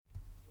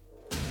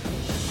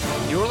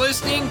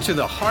listening to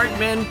the Hard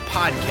Men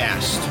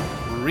Podcast,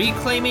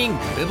 reclaiming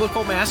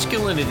biblical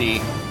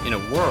masculinity in a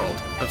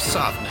world of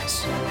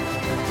softness.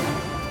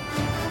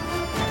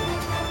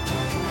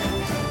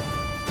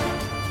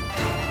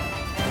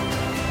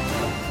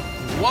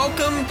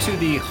 Welcome to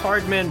the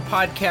Hard Men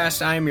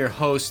Podcast. I am your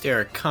host,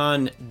 Eric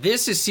Kahn.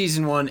 This is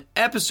Season 1,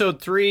 Episode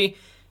 3,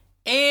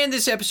 and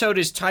this episode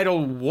is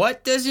titled,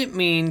 What Does It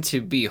Mean to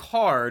Be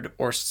Hard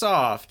or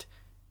Soft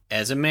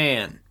as a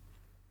Man?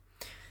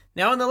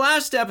 Now, in the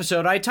last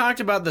episode, I talked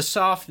about the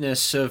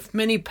softness of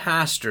many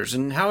pastors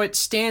and how it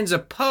stands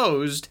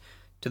opposed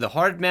to the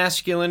hard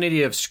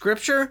masculinity of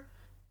Scripture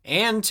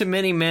and to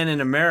many men in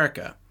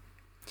America.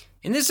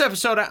 In this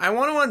episode, I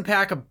want to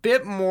unpack a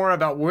bit more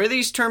about where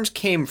these terms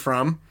came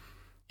from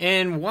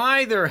and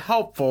why they're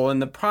helpful in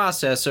the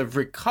process of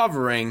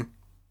recovering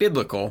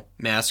biblical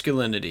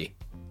masculinity.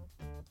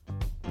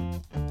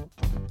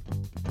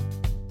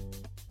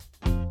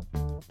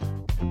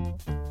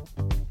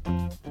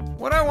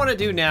 What I want to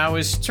do now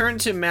is turn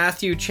to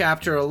Matthew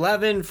chapter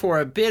 11 for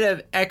a bit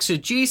of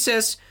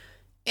exegesis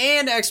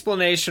and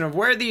explanation of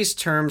where these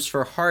terms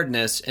for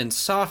hardness and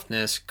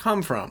softness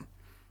come from.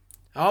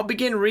 I'll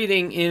begin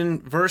reading in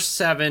verse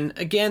 7.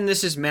 Again,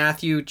 this is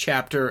Matthew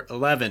chapter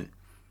 11.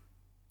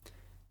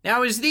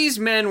 Now, as these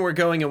men were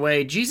going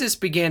away, Jesus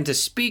began to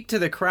speak to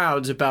the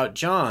crowds about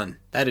John,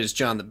 that is,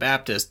 John the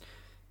Baptist.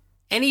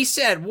 And he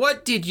said,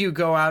 "What did you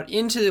go out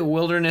into the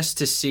wilderness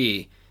to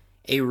see?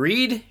 A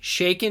reed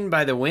shaken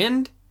by the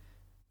wind?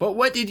 But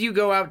what did you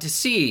go out to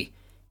see?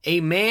 A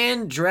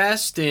man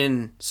dressed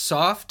in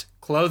soft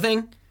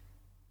clothing?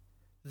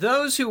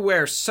 Those who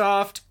wear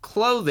soft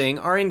clothing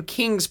are in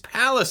kings'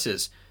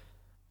 palaces.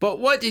 But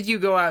what did you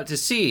go out to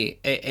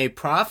see? A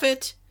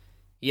prophet?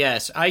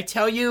 Yes, I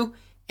tell you,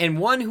 and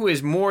one who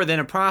is more than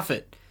a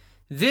prophet.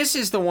 This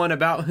is the one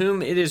about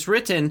whom it is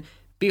written,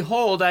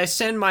 'Behold, I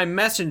send my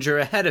messenger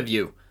ahead of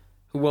you,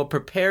 who will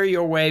prepare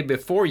your way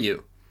before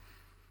you.'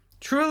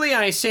 Truly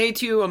I say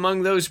to you,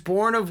 among those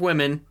born of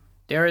women,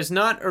 there has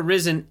not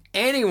arisen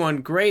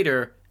anyone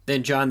greater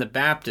than John the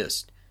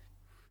Baptist.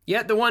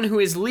 Yet the one who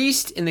is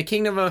least in the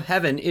kingdom of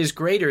heaven is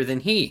greater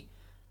than he.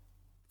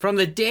 From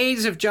the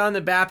days of John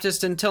the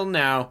Baptist until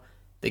now,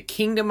 the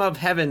kingdom of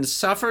heaven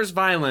suffers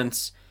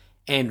violence,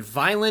 and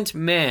violent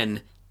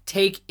men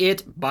take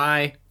it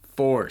by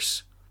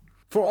force.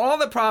 For all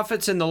the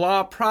prophets in the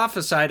law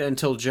prophesied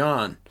until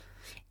John.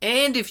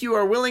 And if you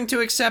are willing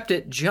to accept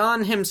it,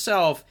 John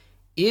himself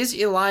is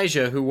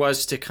Elijah who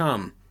was to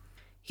come.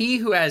 He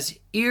who has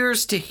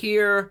ears to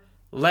hear,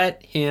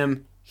 let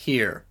him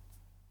hear."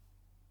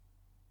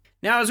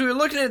 Now, as we were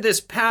looking at this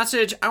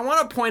passage, I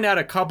want to point out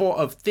a couple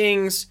of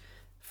things.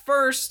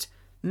 First,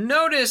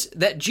 notice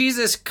that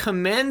Jesus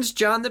commends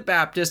John the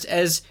Baptist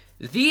as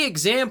the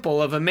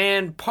example of a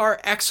man par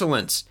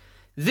excellence.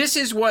 This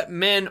is what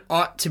men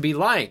ought to be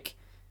like.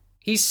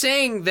 He's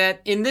saying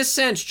that in this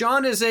sense,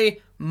 John is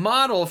a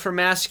model for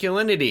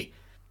masculinity.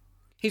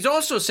 He's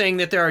also saying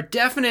that there are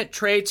definite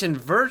traits and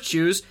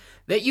virtues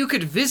that you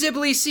could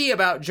visibly see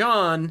about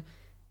John,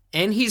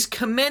 and he's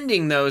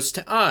commending those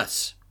to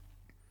us.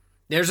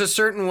 There's a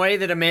certain way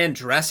that a man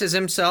dresses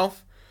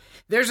himself.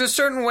 There's a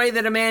certain way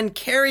that a man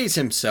carries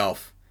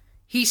himself.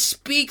 He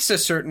speaks a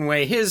certain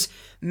way. His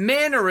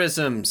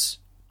mannerisms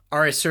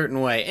are a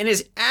certain way. And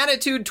his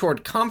attitude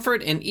toward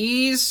comfort and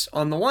ease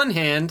on the one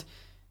hand,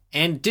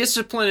 and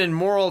discipline and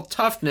moral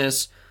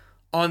toughness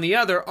on the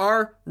other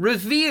are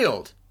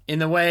revealed in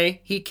the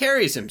way he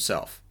carries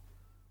himself.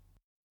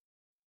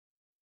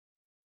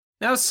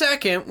 Now,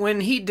 second,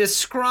 when he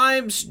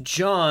describes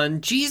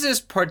John, Jesus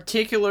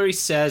particularly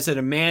says that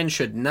a man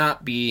should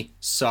not be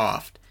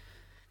soft.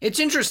 It's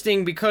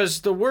interesting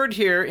because the word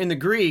here in the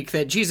Greek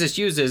that Jesus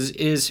uses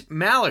is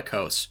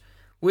malakos,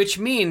 which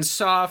means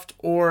soft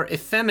or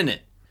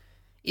effeminate.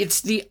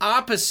 It's the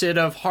opposite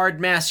of hard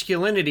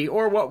masculinity,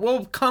 or what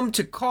we'll come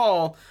to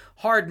call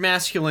hard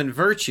masculine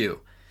virtue.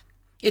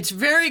 It's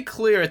very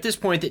clear at this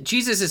point that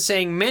Jesus is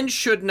saying men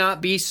should not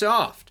be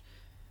soft.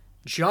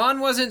 John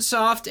wasn't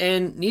soft,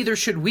 and neither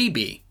should we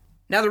be.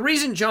 Now, the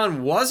reason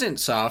John wasn't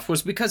soft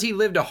was because he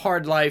lived a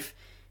hard life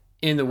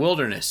in the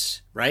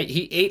wilderness, right?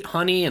 He ate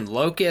honey and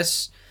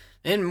locusts,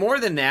 and more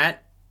than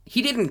that,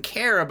 he didn't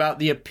care about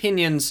the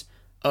opinions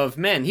of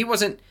men. He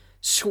wasn't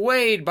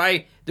swayed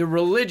by the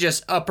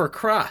religious upper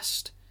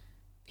crust.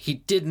 He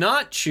did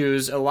not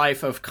choose a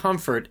life of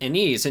comfort and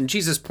ease, and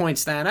Jesus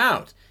points that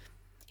out.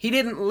 He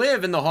didn't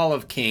live in the Hall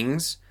of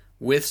Kings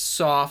with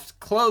soft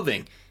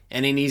clothing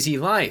and an easy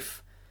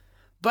life.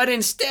 But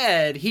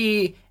instead,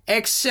 he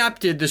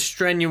accepted the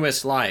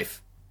strenuous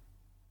life.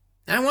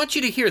 And I want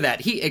you to hear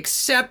that. He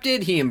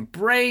accepted, he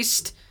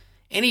embraced,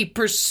 and he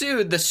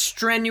pursued the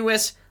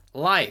strenuous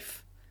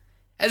life.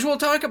 As we'll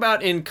talk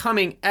about in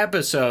coming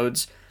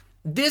episodes,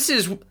 this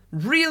is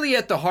really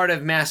at the heart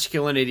of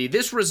masculinity.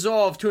 This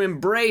resolve to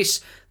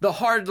embrace the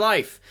hard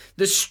life,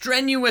 the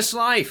strenuous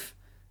life.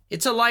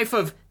 It's a life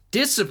of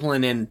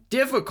discipline and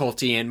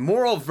difficulty and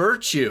moral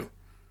virtue.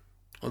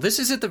 Well, this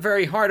is at the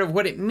very heart of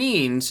what it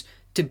means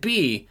to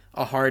be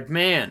a hard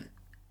man.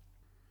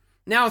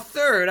 Now,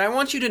 third, I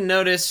want you to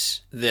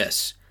notice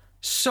this.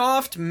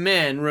 Soft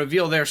men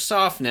reveal their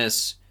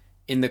softness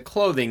in the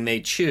clothing they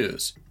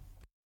choose.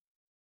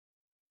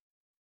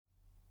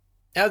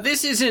 Now,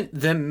 this isn't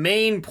the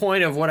main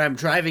point of what I'm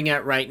driving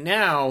at right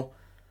now,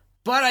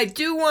 but I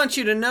do want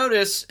you to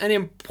notice an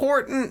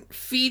important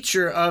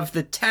feature of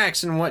the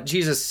text and what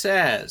Jesus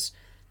says.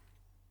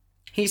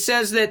 He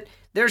says that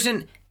there's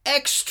an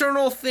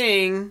external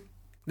thing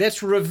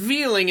that's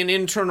revealing an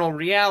internal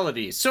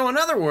reality. So, in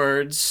other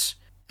words,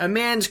 a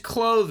man's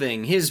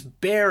clothing, his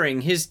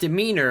bearing, his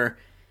demeanor,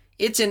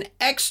 it's an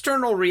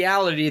external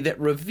reality that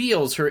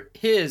reveals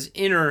his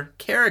inner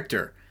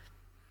character.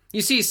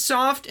 You see,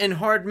 soft and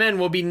hard men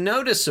will be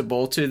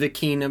noticeable to the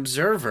keen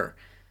observer.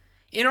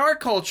 In our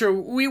culture,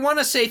 we want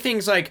to say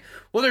things like,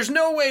 well, there's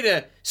no way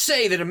to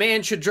say that a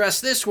man should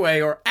dress this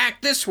way or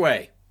act this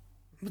way.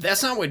 But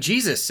that's not what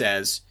Jesus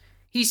says.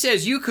 He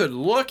says you could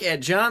look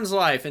at John's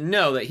life and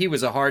know that he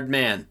was a hard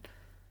man.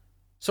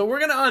 So we're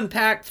going to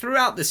unpack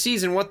throughout the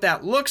season what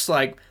that looks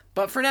like,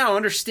 but for now,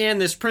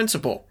 understand this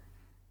principle.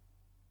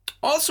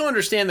 Also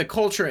understand the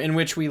culture in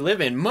which we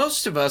live in.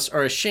 Most of us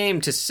are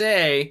ashamed to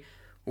say,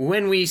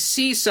 when we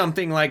see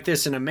something like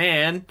this in a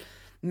man,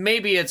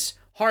 maybe it's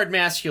hard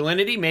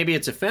masculinity, maybe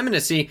it's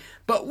effeminacy,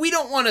 but we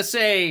don't want to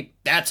say,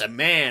 that's a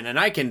man, and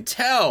I can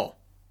tell.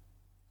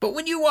 But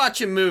when you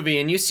watch a movie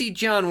and you see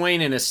John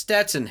Wayne in a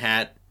Stetson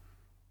hat,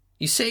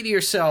 you say to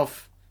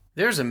yourself,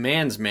 there's a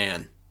man's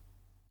man.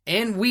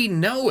 And we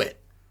know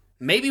it.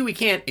 Maybe we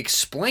can't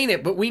explain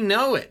it, but we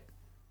know it.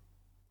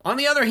 On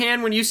the other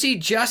hand, when you see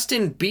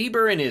Justin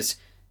Bieber in his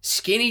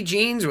skinny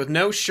jeans with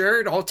no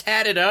shirt, all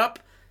tatted up,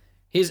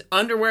 his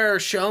underwear are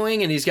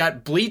showing, and he's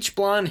got bleach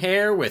blonde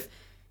hair with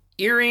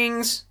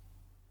earrings,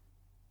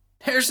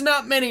 there's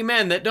not many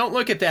men that don't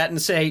look at that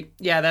and say,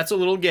 yeah, that's a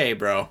little gay,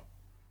 bro.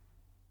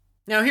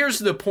 Now, here's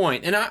the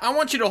point, and I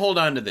want you to hold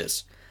on to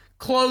this.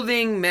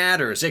 Clothing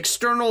matters.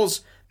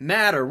 Externals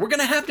matter. We're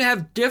going to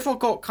have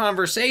difficult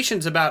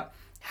conversations about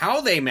how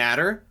they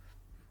matter,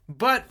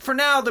 but for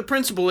now, the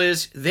principle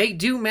is they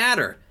do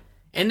matter,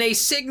 and they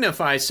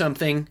signify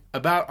something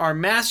about our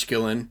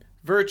masculine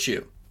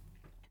virtue.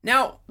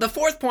 Now, the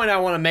fourth point I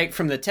want to make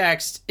from the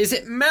text is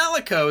that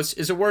malakos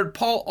is a word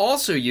Paul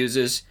also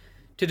uses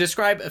to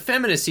describe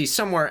effeminacy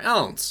somewhere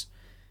else.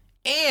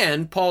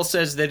 And Paul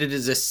says that it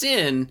is a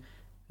sin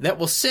that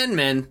will send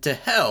men to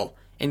hell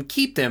and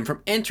keep them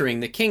from entering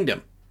the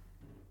kingdom.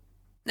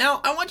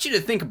 Now, I want you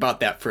to think about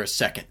that for a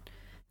second.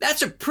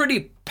 That's a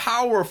pretty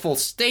powerful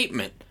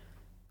statement.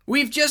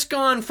 We've just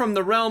gone from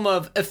the realm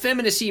of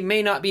effeminacy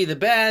may not be the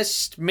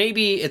best,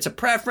 maybe it's a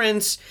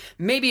preference,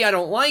 maybe I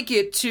don't like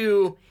it,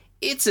 to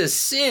it's a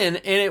sin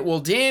and it will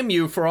damn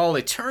you for all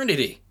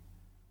eternity.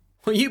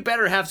 Well, you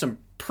better have some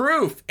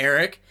proof,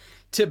 Eric,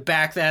 to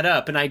back that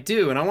up. And I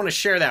do, and I want to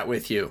share that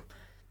with you.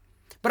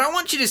 But I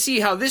want you to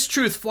see how this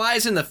truth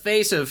flies in the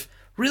face of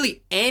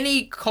really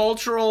any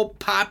cultural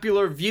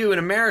popular view in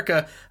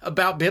America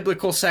about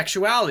biblical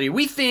sexuality.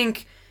 We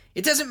think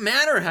it doesn't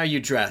matter how you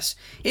dress.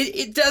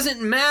 It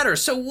doesn't matter.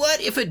 So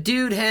what if a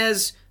dude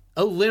has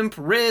a limp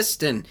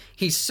wrist and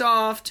he's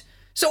soft?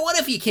 So what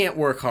if he can't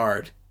work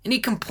hard? And he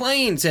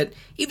complains at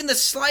even the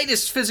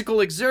slightest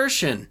physical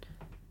exertion.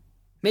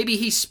 Maybe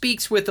he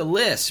speaks with a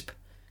lisp.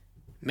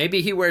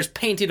 Maybe he wears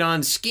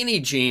painted-on skinny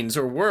jeans,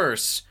 or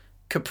worse,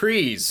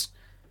 capris.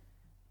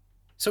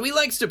 So he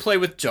likes to play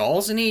with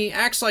dolls, and he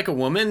acts like a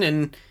woman,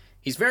 and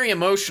he's very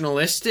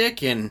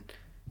emotionalistic, and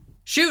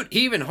shoot,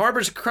 he even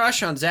harbors a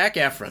crush on Zac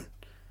Efron.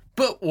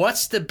 But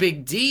what's the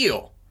big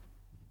deal?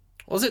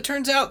 Well, as it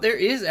turns out, there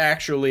is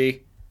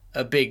actually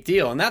a big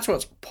deal, and that's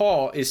what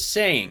Paul is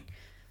saying.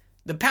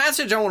 The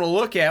passage I want to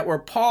look at where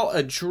Paul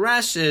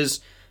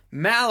addresses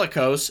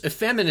malakos,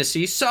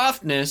 effeminacy,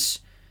 softness,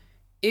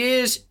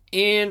 is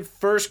in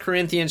 1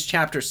 Corinthians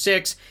chapter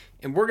 6,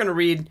 and we're going to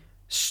read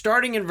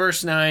starting in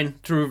verse 9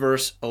 through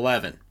verse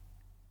 11.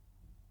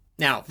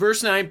 Now,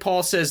 verse 9,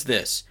 Paul says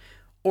this,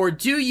 "Or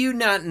do you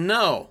not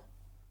know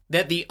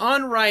that the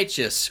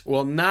unrighteous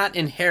will not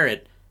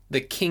inherit the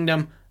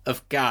kingdom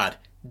of God?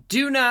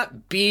 Do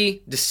not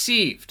be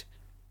deceived."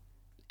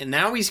 And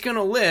now he's going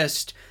to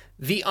list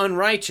the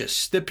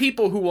unrighteous, the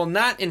people who will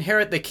not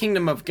inherit the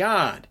kingdom of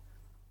God.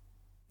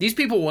 These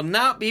people will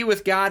not be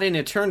with God in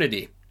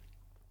eternity.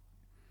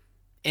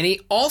 And he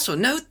also,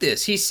 note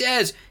this, he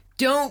says,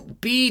 don't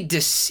be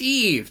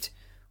deceived.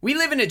 We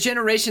live in a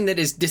generation that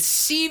is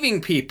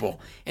deceiving people,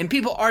 and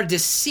people are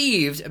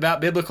deceived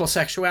about biblical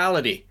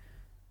sexuality.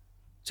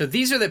 So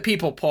these are the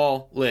people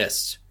Paul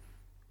lists.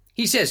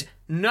 He says,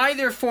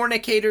 neither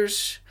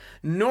fornicators,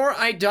 nor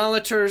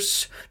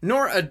idolaters,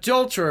 nor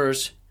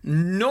adulterers,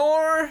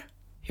 nor,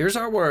 here's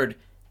our word,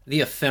 the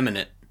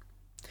effeminate,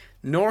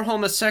 nor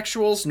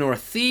homosexuals, nor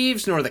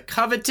thieves, nor the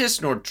covetous,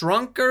 nor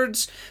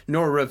drunkards,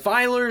 nor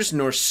revilers,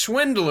 nor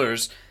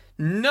swindlers.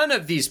 None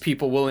of these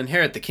people will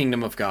inherit the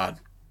kingdom of God.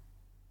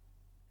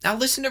 Now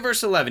listen to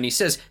verse 11. He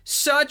says,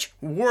 such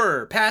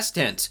were, past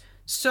tense,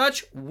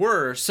 such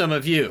were some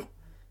of you,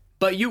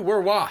 but you were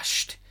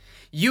washed,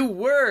 you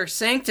were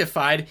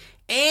sanctified,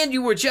 And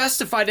you were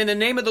justified in the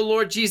name of the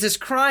Lord Jesus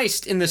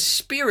Christ in the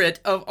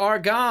Spirit of our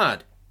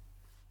God.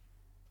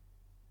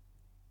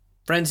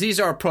 Friends, these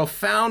are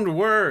profound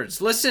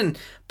words. Listen,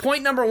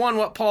 point number one,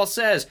 what Paul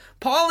says.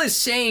 Paul is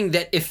saying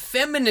that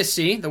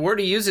effeminacy, the word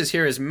he uses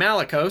here is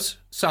malakos,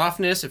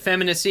 softness,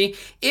 effeminacy,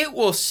 it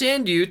will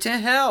send you to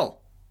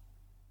hell.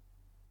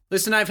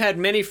 Listen, I've had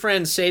many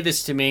friends say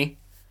this to me.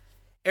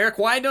 Eric,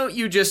 why don't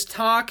you just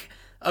talk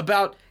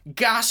about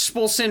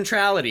gospel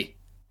centrality?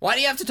 Why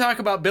do you have to talk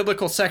about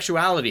biblical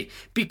sexuality?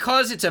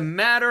 Because it's a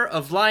matter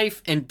of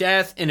life and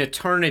death and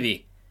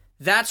eternity.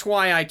 That's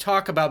why I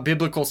talk about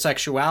biblical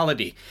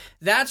sexuality.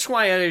 That's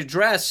why I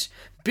address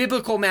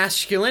biblical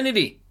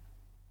masculinity.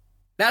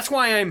 That's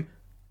why I'm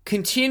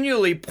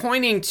continually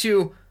pointing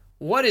to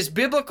what is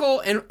biblical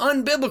and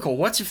unbiblical,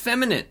 what's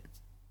effeminate.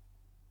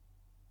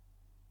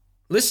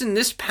 Listen,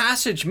 this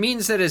passage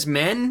means that as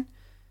men,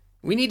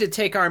 we need to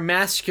take our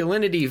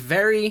masculinity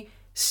very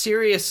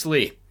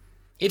seriously.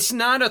 It's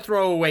not a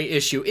throwaway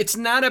issue. It's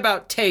not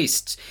about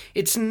tastes.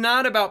 It's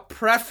not about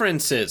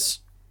preferences.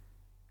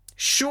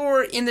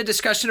 Sure, in the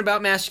discussion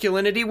about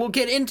masculinity, we'll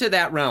get into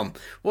that realm.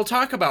 We'll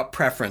talk about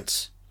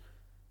preference.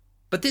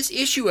 But this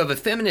issue of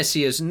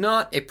effeminacy is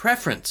not a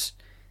preference.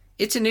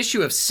 It's an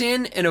issue of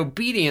sin and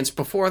obedience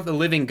before the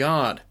living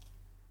God.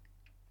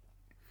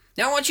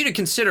 Now I want you to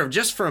consider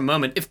just for a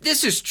moment, if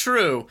this is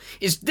true,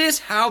 is this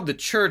how the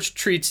church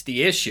treats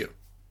the issue?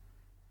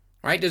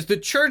 Right? Does the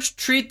church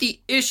treat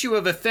the issue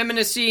of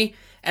effeminacy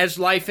as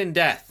life and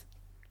death?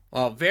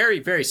 Well, very,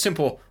 very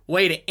simple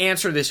way to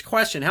answer this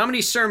question. How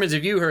many sermons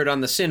have you heard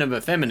on the sin of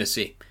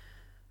effeminacy?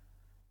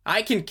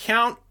 I can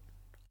count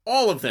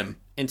all of them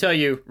and tell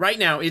you right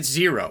now it's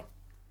 0,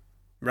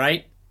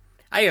 right?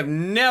 I have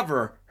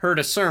never heard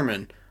a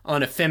sermon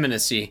on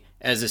effeminacy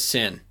as a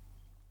sin.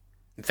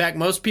 In fact,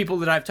 most people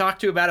that I've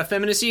talked to about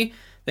effeminacy,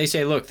 they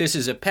say, look, this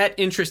is a pet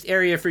interest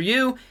area for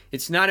you.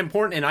 It's not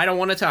important and I don't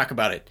want to talk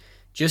about it.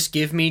 Just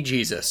give me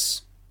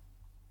Jesus.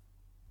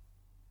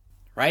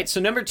 Right?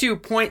 So number 2,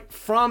 point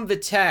from the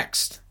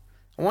text.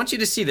 I want you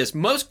to see this.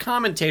 Most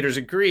commentators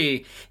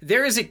agree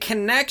there is a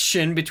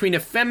connection between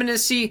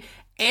effeminacy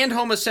and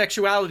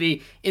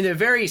homosexuality in the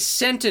very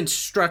sentence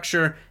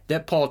structure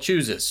that Paul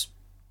chooses.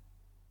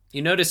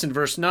 You notice in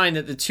verse 9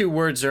 that the two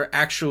words are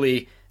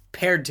actually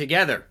paired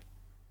together.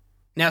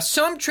 Now,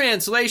 some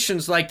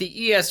translations like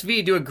the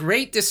ESV do a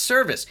great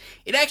disservice.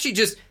 It actually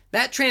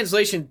that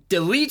translation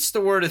deletes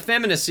the word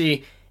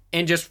effeminacy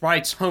and just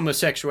writes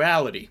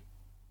homosexuality.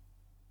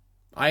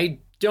 I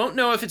don't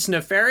know if it's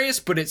nefarious,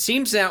 but it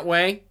seems that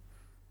way.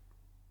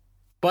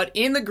 But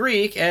in the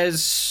Greek,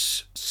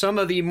 as some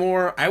of the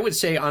more, I would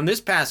say on this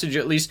passage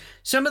at least,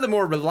 some of the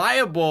more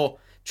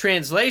reliable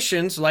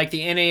translations like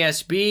the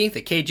NASB,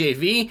 the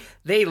KJV,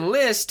 they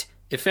list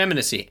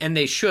effeminacy, and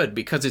they should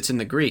because it's in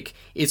the Greek.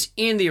 It's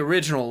in the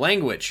original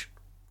language.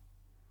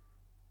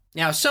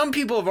 Now, some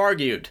people have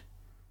argued,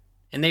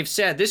 and they've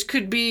said this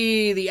could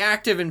be the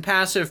active and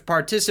passive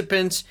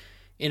participants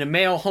in a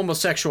male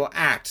homosexual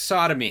act,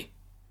 sodomy.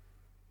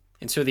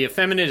 And so the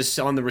effeminate is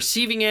on the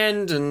receiving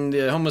end and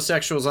the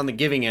homosexual is on the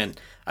giving end.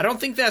 I don't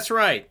think that's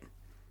right.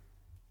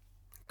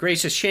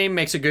 Gracious Shame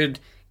makes a good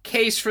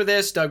case for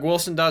this. Doug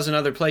Wilson does in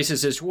other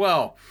places as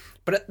well.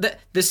 But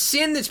the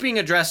sin that's being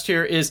addressed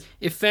here is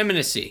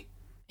effeminacy.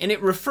 And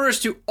it refers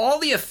to all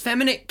the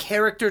effeminate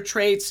character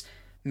traits,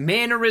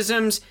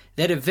 mannerisms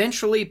that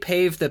eventually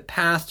pave the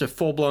path to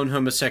full-blown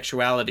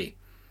homosexuality.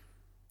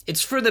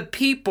 It's for the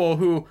people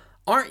who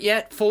aren't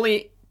yet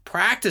fully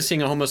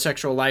practicing a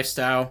homosexual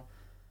lifestyle,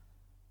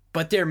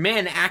 but they're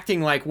men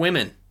acting like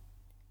women.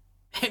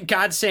 And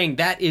God's saying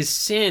that is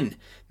sin.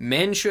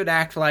 Men should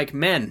act like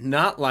men,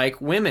 not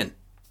like women.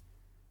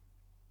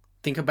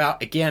 Think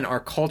about, again, our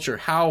culture,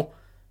 how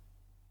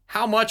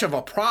much of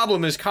a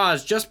problem is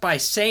caused just by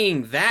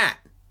saying that.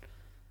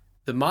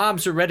 The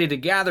mobs are ready to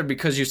gather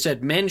because you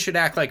said men should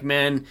act like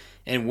men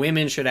and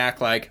women should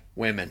act like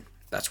women.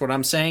 That's what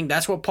I'm saying.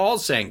 That's what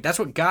Paul's saying. That's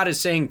what God is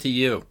saying to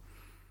you.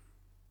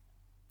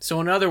 So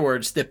in other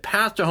words, the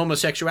path to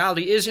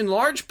homosexuality is in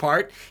large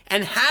part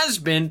and has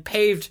been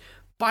paved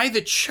by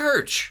the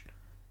church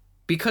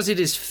because it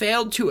has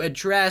failed to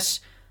address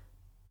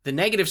the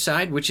negative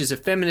side, which is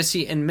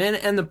effeminacy in men,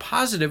 and the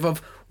positive of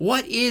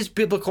what is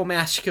biblical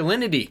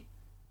masculinity.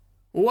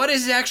 What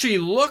does it actually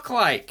look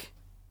like?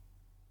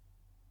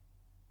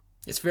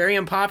 It's very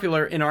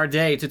unpopular in our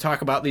day to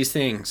talk about these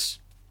things,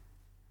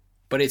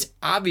 but it's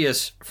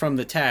obvious from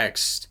the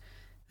text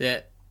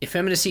that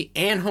effeminacy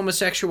and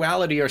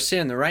homosexuality are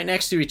sin. They're right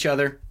next to each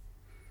other.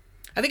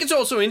 I think it's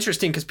also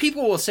interesting because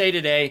people will say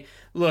today,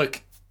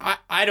 look,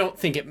 I don't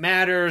think it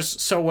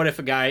matters. So what if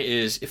a guy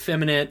is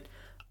effeminate?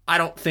 I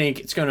don't think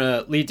it's going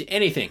to lead to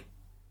anything.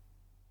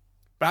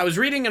 But I was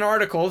reading an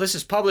article. This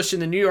is published in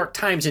the New York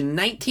Times in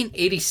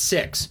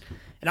 1986.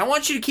 And I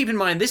want you to keep in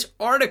mind this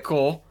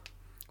article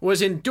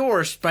was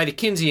endorsed by the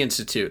Kinsey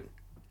Institute,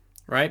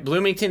 right?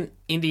 Bloomington,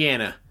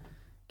 Indiana.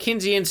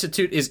 Kinsey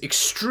Institute is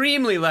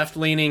extremely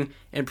left-leaning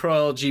and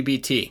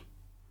pro-LGBT.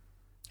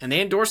 And they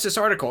endorse this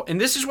article.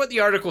 And this is what the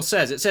article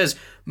says. It says,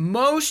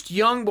 most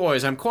young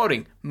boys, I'm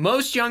quoting,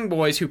 most young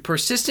boys who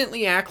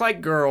persistently act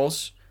like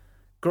girls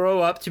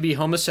grow up to be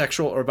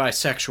homosexual or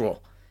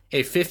bisexual.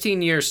 A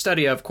 15-year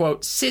study of,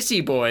 quote,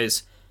 sissy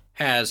boys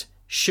has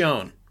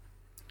shown.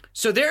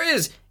 So there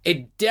is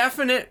a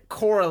definite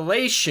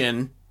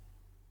correlation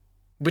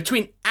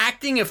between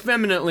acting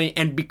effeminately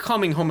and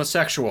becoming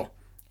homosexual.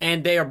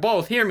 And they are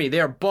both, hear me, they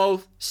are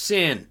both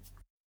sin.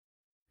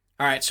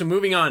 All right, so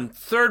moving on.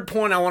 Third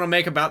point I want to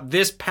make about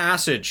this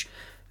passage.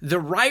 The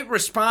right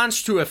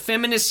response to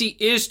effeminacy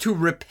is to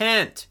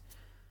repent.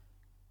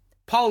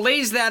 Paul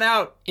lays that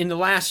out in the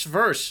last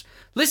verse.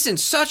 Listen,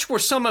 such were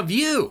some of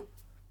you.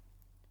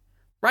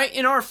 Right?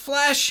 In our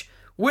flesh,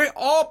 we're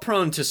all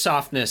prone to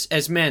softness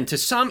as men to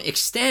some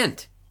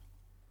extent.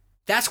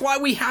 That's why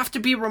we have to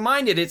be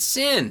reminded it's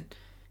sin.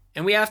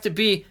 And we have to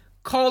be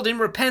called in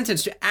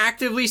repentance to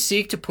actively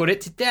seek to put it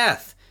to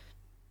death.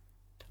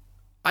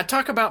 I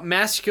talk about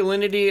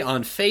masculinity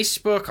on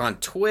Facebook, on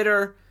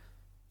Twitter,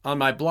 on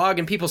my blog,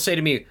 and people say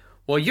to me,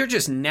 well, you're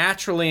just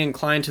naturally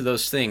inclined to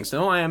those things.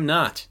 No, I am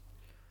not.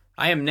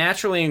 I am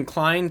naturally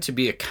inclined to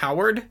be a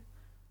coward,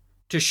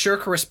 to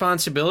shirk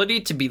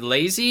responsibility, to be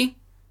lazy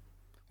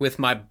with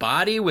my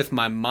body, with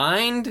my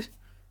mind.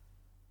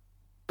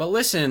 But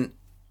listen,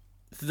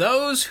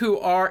 those who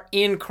are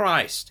in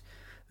Christ,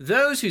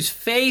 those whose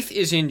faith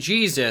is in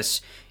Jesus,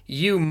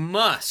 you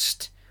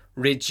must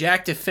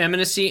reject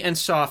effeminacy and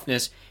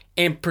softness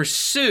and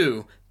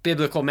pursue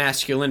biblical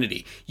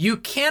masculinity. You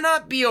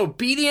cannot be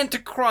obedient to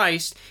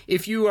Christ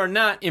if you are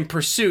not in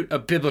pursuit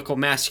of biblical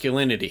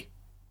masculinity.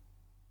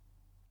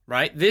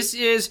 Right? This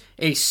is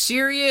a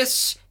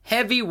serious,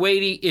 heavy,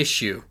 weighty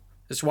issue.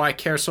 That's why I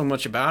care so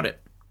much about it.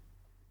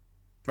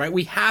 Right?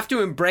 We have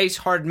to embrace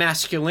hard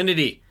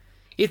masculinity.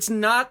 It's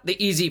not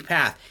the easy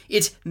path.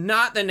 It's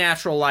not the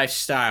natural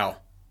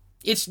lifestyle.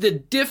 It's the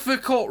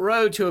difficult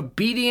road to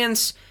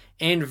obedience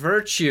and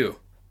virtue.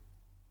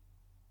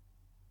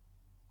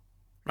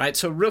 Right,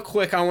 so real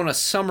quick, I want to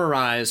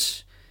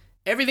summarize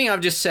everything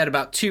I've just said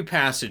about two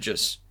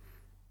passages.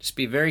 Just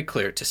be very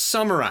clear. To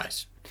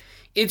summarize,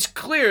 it's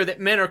clear that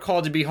men are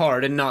called to be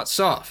hard and not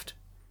soft.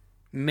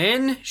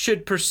 Men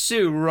should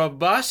pursue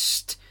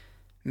robust,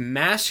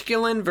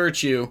 masculine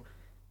virtue,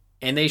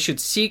 and they should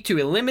seek to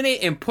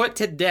eliminate and put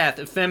to death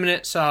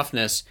effeminate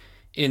softness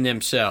in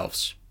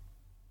themselves.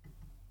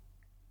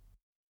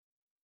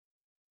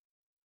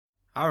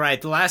 All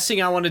right, the last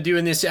thing I want to do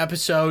in this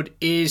episode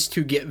is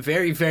to get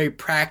very, very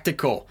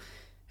practical.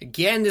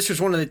 Again, this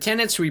was one of the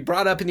tenets we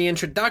brought up in the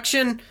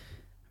introduction.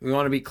 We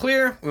want to be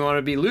clear, we want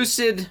to be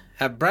lucid,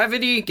 have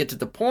brevity, get to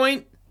the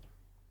point,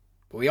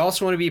 but we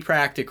also want to be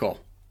practical.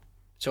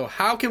 So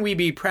how can we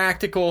be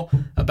practical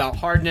about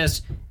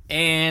hardness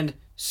and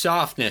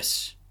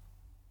softness?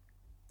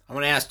 I'm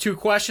going to ask two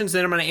questions,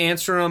 then I'm going to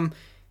answer them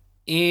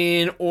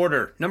in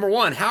order. Number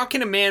one, how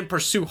can a man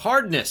pursue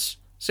hardness?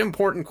 It's an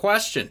important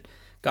question.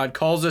 God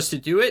calls us to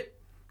do it.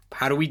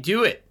 How do we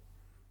do it?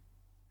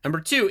 Number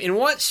two, in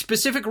what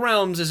specific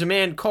realms is a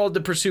man called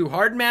to pursue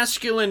hard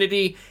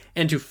masculinity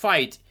and to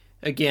fight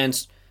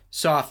against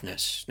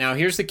softness? Now,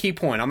 here's the key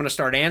point. I'm going to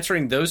start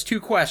answering those two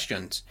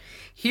questions.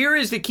 Here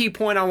is the key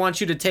point I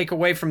want you to take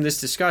away from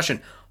this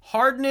discussion.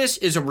 Hardness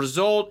is a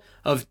result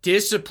of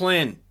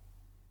discipline.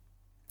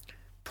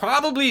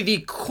 Probably the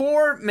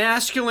core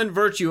masculine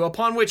virtue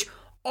upon which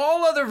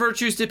all other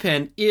virtues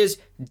depend is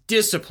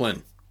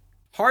discipline.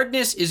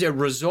 Hardness is a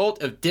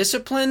result of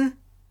discipline,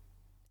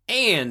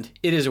 and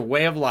it is a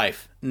way of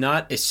life,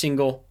 not a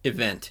single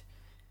event.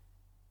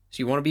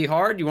 So you want to be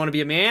hard? You want to be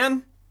a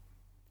man?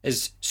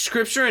 As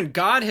Scripture and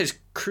God has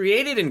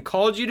created and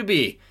called you to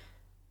be,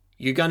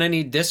 you're going to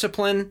need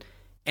discipline,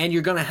 and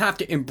you're going to have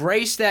to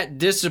embrace that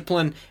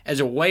discipline as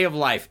a way of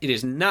life. It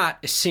is not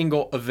a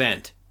single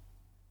event.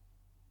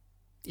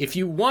 If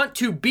you want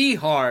to be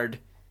hard,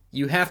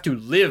 you have to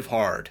live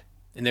hard.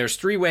 And there's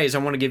three ways I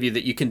want to give you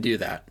that you can do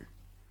that.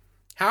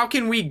 How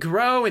can we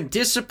grow in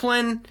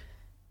discipline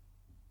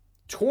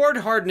toward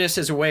hardness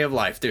as a way of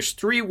life? There's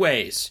three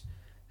ways.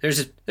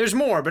 There's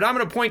more, but I'm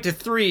going to point to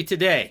three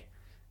today.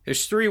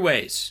 There's three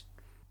ways.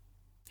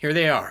 Here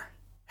they are.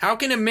 How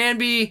can a man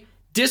be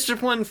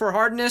disciplined for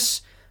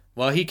hardness?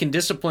 Well, he can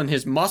discipline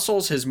his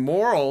muscles, his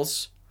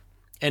morals,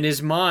 and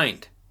his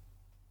mind.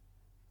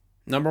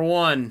 Number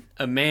one,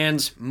 a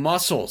man's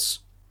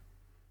muscles.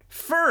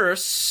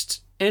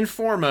 First and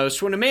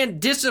foremost, when a man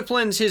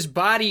disciplines his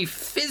body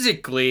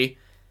physically,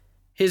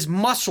 his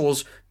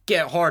muscles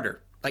get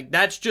harder. Like,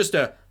 that's just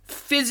a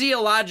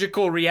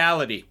physiological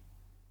reality.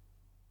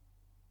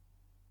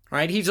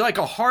 Right? He's like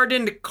a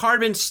hardened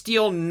carbon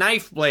steel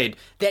knife blade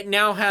that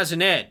now has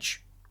an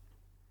edge.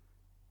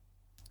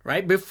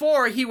 Right?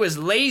 Before, he was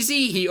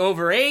lazy, he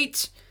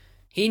overate,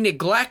 he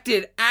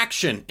neglected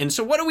action. And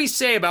so what do we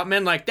say about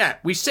men like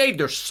that? We say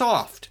they're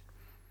soft.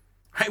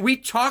 Right? We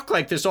talk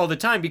like this all the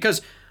time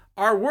because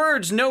our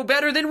words know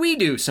better than we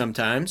do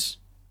sometimes.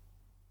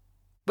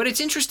 But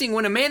it's interesting,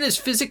 when a man is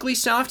physically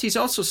soft, he's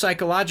also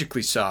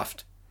psychologically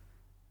soft.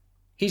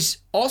 He's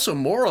also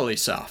morally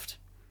soft.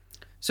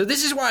 So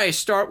this is why I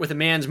start with a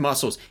man's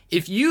muscles.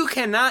 If you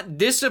cannot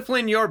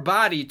discipline your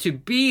body to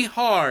be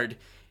hard,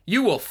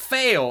 you will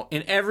fail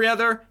in every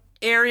other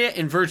area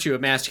and virtue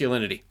of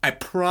masculinity. I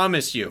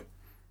promise you.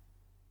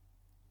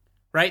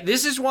 Right?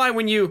 This is why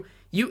when you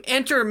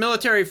enter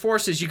military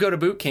forces, you go to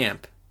boot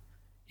camp.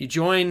 You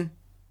join,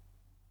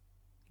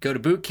 go to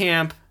boot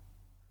camp.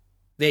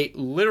 They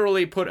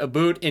literally put a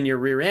boot in your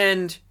rear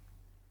end,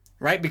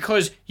 right?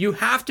 Because you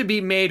have to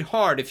be made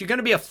hard. If you're going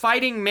to be a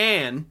fighting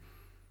man,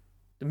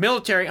 the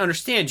military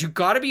understands you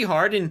got to be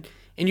hard and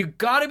you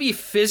got to be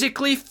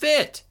physically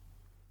fit.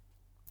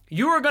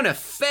 You are going to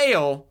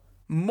fail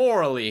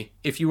morally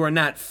if you are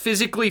not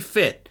physically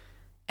fit.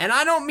 And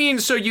I don't mean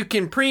so you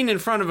can preen in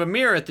front of a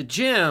mirror at the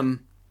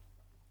gym.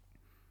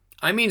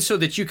 I mean so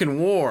that you can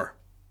war.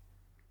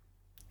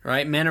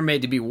 Right? Men are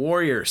made to be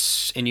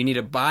warriors, and you need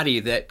a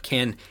body that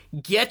can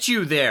get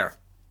you there.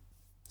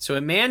 So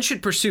a man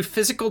should pursue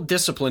physical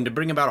discipline to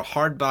bring about a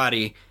hard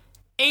body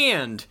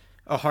and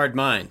a hard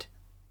mind.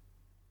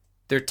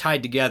 They're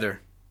tied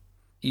together.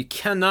 You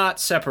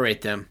cannot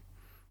separate them.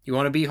 You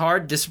want to be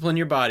hard? Discipline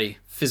your body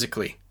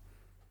physically.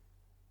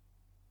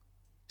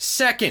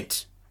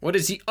 Second, what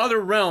is the other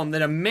realm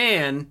that a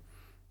man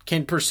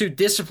can pursue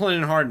discipline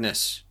and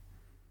hardness?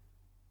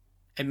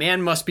 A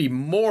man must be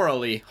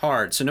morally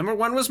hard. So number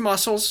 1 was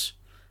muscles.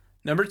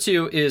 Number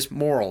 2 is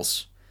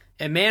morals.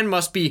 A man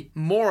must be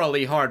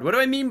morally hard. What do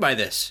I mean by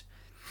this?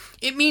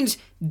 It means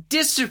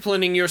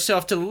disciplining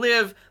yourself to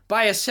live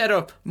by a set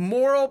of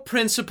moral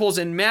principles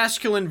and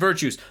masculine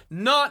virtues,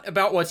 not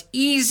about what's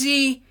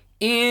easy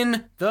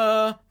in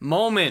the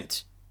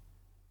moment.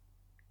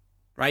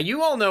 Right?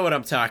 You all know what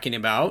I'm talking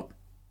about.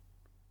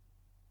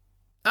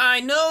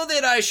 I know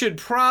that I should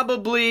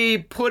probably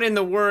put in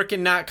the work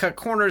and not cut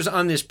corners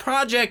on this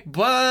project,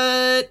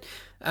 but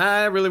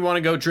I really want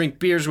to go drink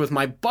beers with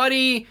my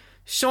buddy,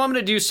 so I'm going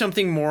to do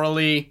something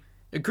morally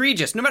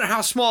egregious. No matter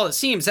how small it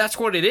seems, that's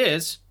what it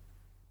is.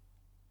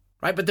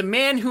 Right? But the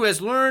man who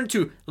has learned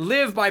to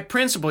live by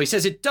principle, he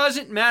says, it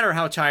doesn't matter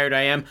how tired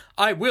I am,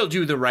 I will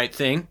do the right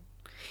thing.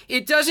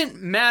 It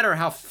doesn't matter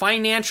how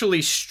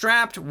financially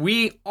strapped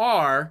we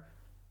are,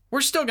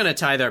 we're still going to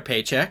tithe our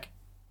paycheck.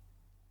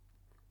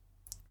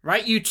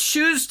 Right? You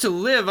choose to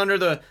live under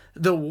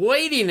the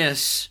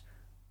weightiness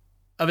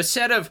of a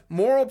set of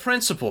moral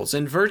principles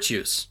and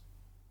virtues,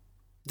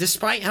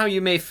 despite how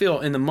you may feel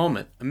in the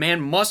moment. A man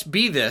must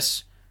be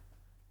this.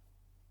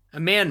 A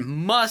man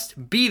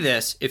must be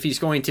this if he's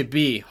going to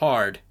be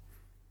hard.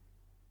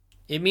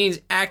 It means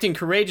acting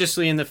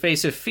courageously in the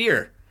face of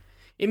fear.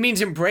 It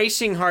means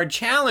embracing hard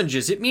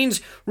challenges. It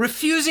means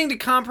refusing to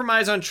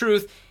compromise on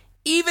truth,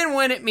 even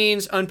when it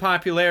means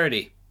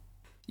unpopularity.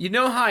 You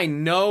know how I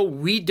know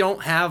we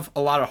don't have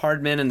a lot of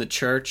hard men in the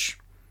church?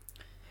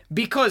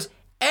 Because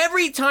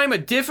every time a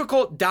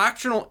difficult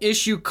doctrinal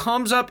issue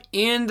comes up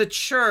in the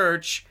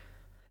church,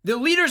 the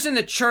leaders in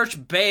the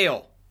church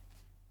bail.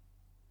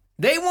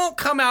 They won't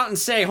come out and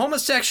say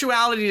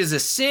homosexuality is a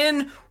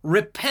sin,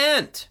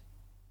 repent.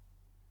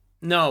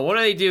 No, what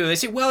do? They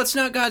say, well, it's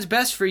not God's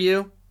best for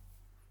you.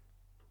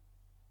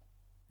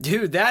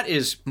 Dude, that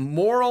is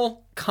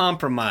moral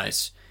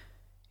compromise.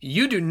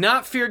 You do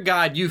not fear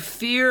God, you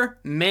fear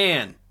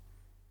man.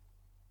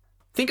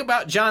 Think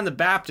about John the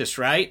Baptist,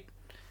 right?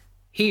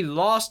 He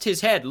lost his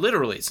head,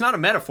 literally. It's not a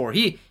metaphor.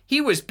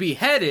 He was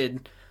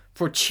beheaded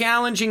for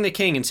challenging the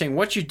king and saying,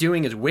 what you're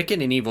doing is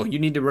wicked and evil. You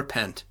need to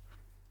repent.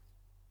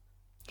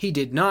 He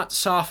did not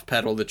soft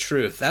pedal the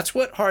truth. That's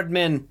what hard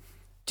men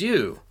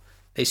do.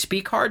 They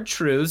speak hard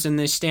truths and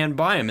they stand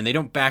by them and they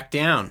don't back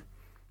down.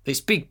 They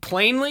speak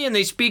plainly and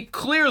they speak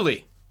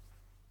clearly.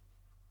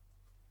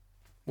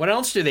 What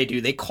else do?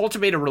 They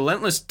cultivate a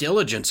relentless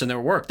diligence in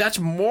their work. That's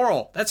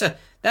moral. That's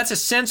a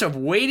sense of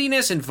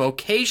weightiness and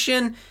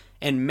vocation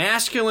and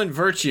masculine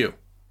virtue.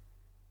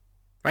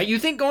 Right? You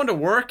think going to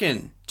work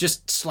and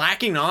just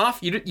slacking off,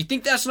 you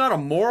think that's not a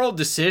moral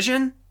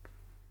decision?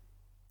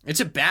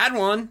 It's a bad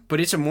one, but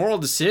it's a moral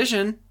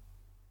decision.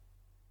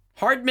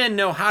 Hard men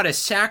know how to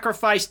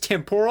sacrifice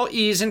temporal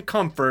ease and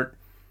comfort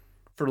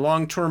for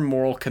long-term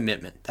moral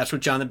commitment. That's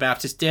what John the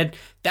Baptist did.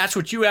 That's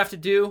what you have to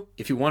do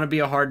if you want to be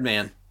a hard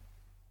man.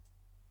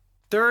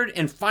 Third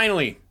and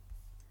finally,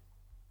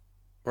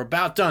 we're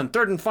about done.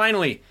 Third and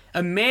finally,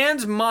 a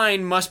man's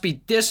mind must be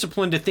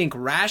disciplined to think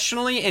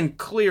rationally and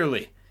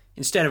clearly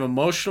instead of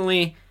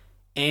emotionally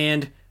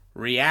and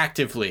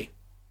reactively.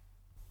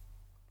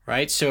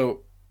 Right?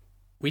 So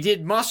we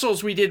did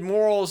muscles, we did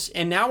morals,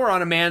 and now we're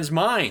on a man's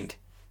mind.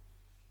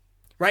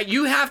 Right?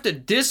 You have to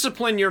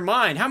discipline your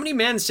mind. How many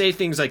men say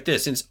things like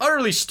this? And it's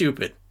utterly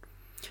stupid.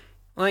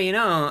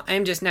 Well,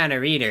 I'm just not a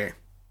reader.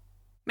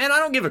 Man, I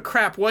don't give a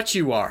crap what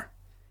you are.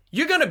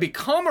 You're going to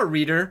become a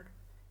reader.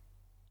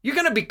 You're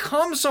going to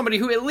become somebody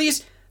who at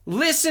least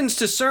listens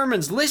to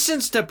sermons,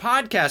 listens to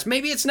podcasts.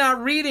 Maybe it's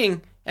not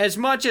reading as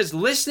much as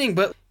listening,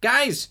 but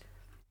guys,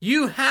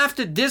 you have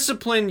to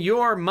discipline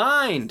your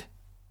mind.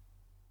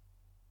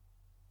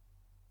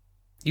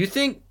 You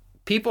think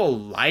people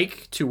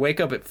like to wake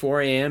up at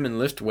 4 a.m. and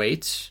lift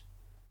weights?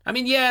 I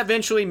mean, yeah,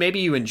 eventually maybe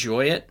you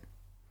enjoy it.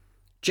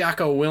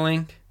 Jocko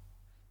Willing.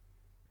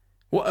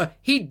 Well,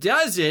 he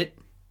does it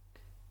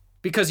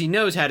because he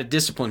knows how to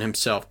discipline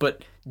himself,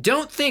 but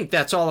don't think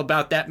that's all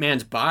about that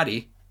man's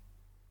body.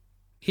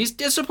 He's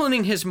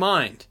disciplining his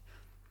mind.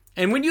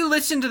 And when you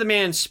listen to the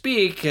man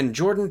speak, and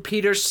Jordan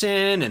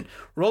Peterson and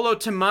Rollo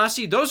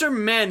Tomassi, those are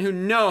men who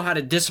know how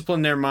to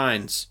discipline their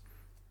minds.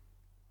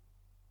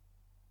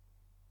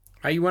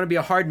 Right? You want to be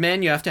a hard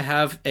man, you have to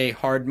have a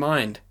hard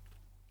mind.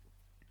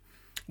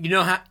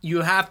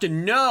 You have to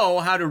know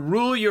how to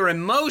rule your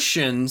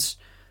emotions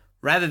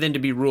rather than to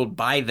be ruled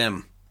by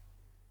them.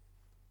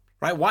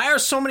 Right? Why are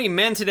so many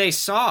men today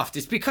soft?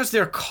 It's because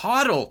they're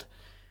coddled.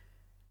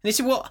 And they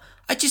say, well,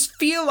 I just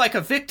feel like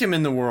a victim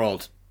in the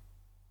world.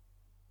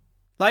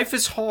 Life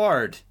is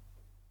hard.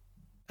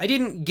 I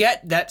didn't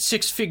get that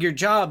six-figure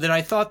job that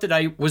I thought that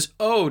I was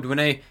owed when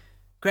I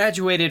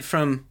graduated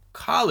from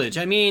college.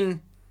 I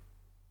mean,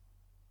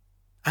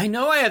 I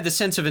know I have the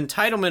sense of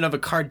entitlement of a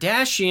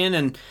Kardashian,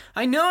 and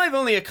I know I've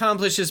only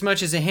accomplished as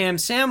much as a ham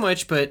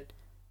sandwich, but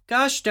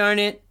gosh darn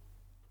it,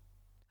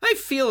 I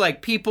feel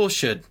like people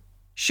should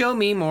show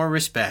me more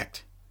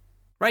respect.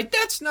 Right?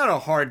 That's not a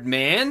hard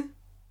man.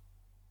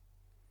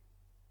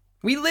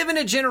 We live in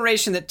a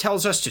generation that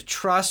tells us to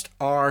trust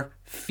our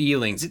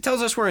feelings. It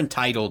tells us we're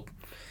entitled.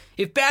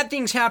 If bad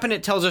things happen,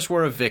 it tells us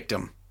we're a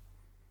victim.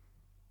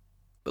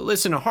 But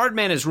listen, a hard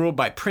man is ruled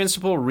by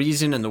principle,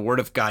 reason, and the Word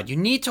of God. You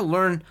need to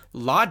learn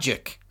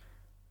logic.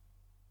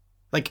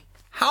 Like,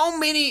 how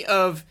many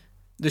of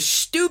the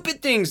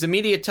stupid things the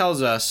media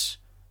tells us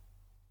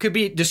could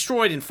be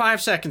destroyed in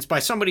 5 seconds by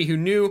somebody who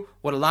knew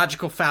what a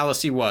logical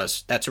fallacy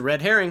was? That's a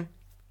red herring.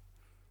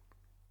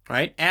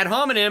 Right? Ad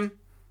hominem.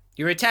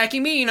 You're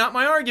attacking me, not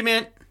my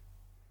argument.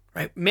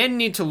 Right? Men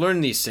need to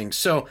learn these things.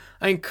 So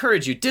I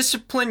encourage you,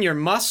 discipline your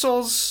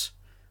muscles,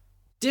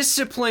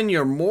 discipline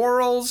your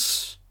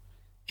morals,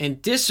 and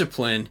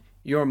discipline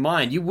your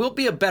mind. You will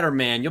be a better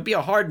man. You'll be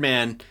a hard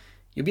man.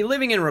 You'll be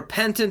living in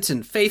repentance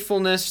and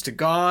faithfulness to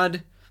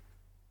God.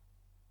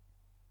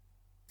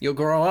 You'll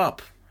grow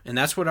up. And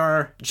that's what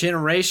our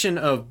generation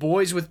of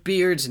boys with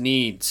beards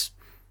needs.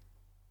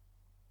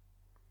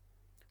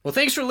 Well,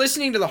 thanks for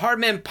listening to the Hard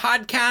Men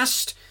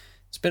Podcast.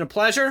 It's been a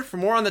pleasure. For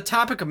more on the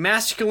topic of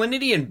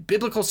masculinity and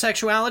biblical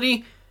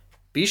sexuality,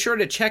 be sure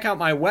to check out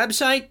my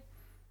website,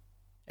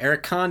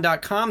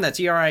 ericconn.com. That's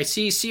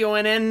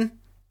ERICCONN.com.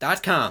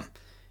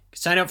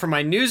 Sign up for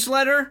my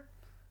newsletter.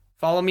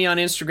 Follow me on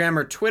Instagram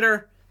or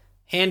Twitter.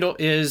 Handle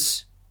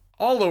is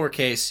all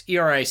lowercase,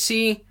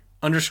 ERIC_CONN.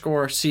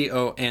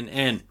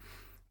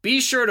 Be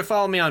sure to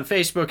follow me on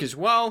Facebook as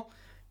well.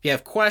 If you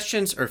have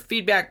questions or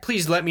feedback,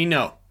 please let me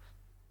know.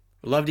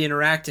 We'd love to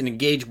interact and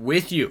engage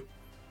with you.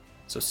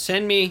 So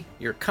send me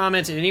your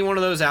comments at any one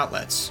of those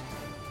outlets.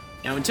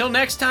 Now, until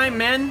next time,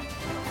 men,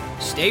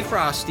 stay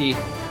frosty,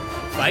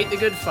 fight the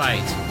good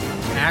fight,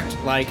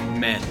 act like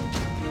men.